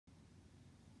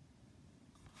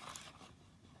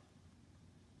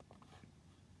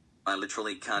I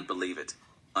literally can't believe it.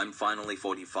 I'm finally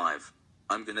 45.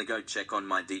 I'm gonna go check on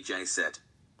my DJ set.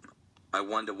 I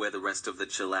wonder where the rest of the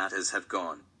chill-outers have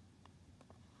gone.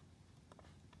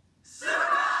 Surprise!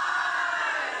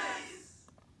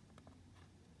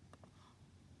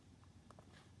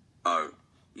 Oh,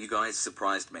 you guys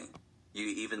surprised me. You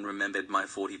even remembered my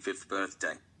 45th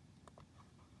birthday.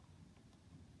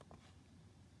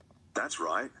 That's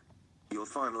right. You're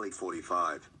finally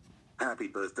 45. Happy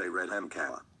birthday, Red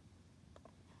Hemka.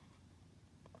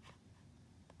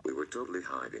 We were totally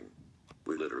hiding.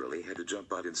 We literally had to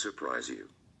jump out and surprise you.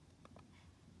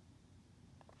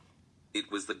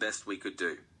 It was the best we could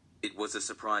do. It was a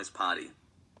surprise party.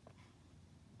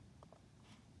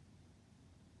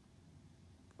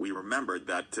 We remembered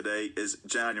that today is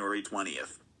January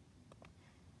 20th.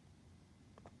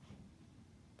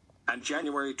 And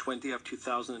January 20th,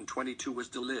 2022 was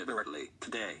deliberately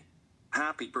today.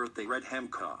 Happy birthday, Red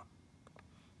Hemka.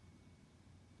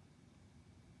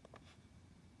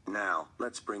 Now,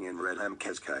 let's bring in Red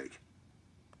Hemka's cake.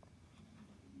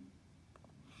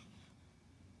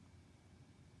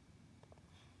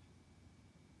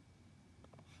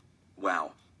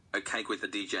 Wow. A cake with a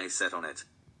DJ set on it.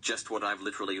 Just what I've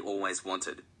literally always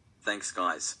wanted. Thanks,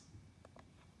 guys.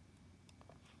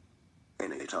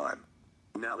 Anytime.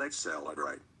 Now let's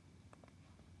celebrate.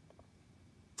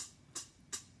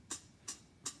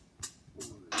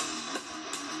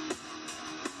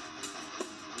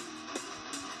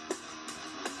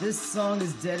 This song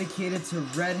is dedicated to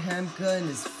Red Hemka and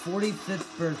his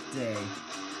 45th birthday.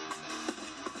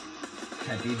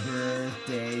 Happy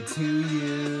birthday to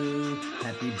you.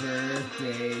 Happy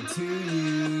birthday to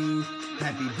you.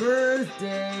 Happy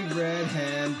birthday, Red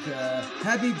Hemka.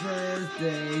 Happy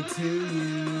birthday to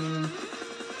you.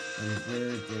 Happy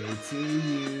birthday to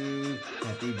you.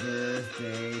 Happy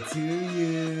birthday to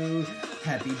you.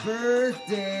 Happy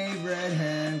birthday, Red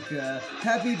Hemka.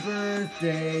 Happy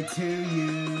birthday to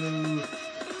you.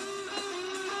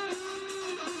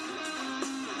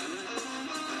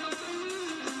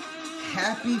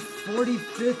 Happy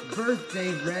 45th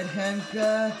birthday, Red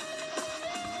Hemka.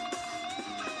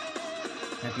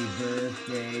 Happy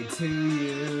birthday to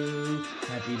you.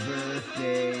 Happy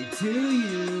birthday to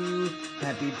you.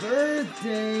 Happy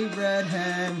birthday, Red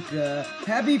Hemka.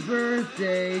 Happy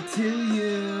birthday to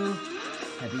you.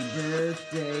 Happy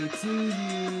birthday to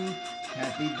you.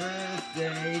 Happy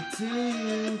birthday to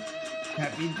you.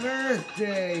 Happy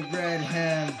birthday, Red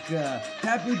Hemka.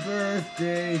 Happy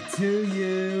birthday to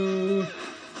you.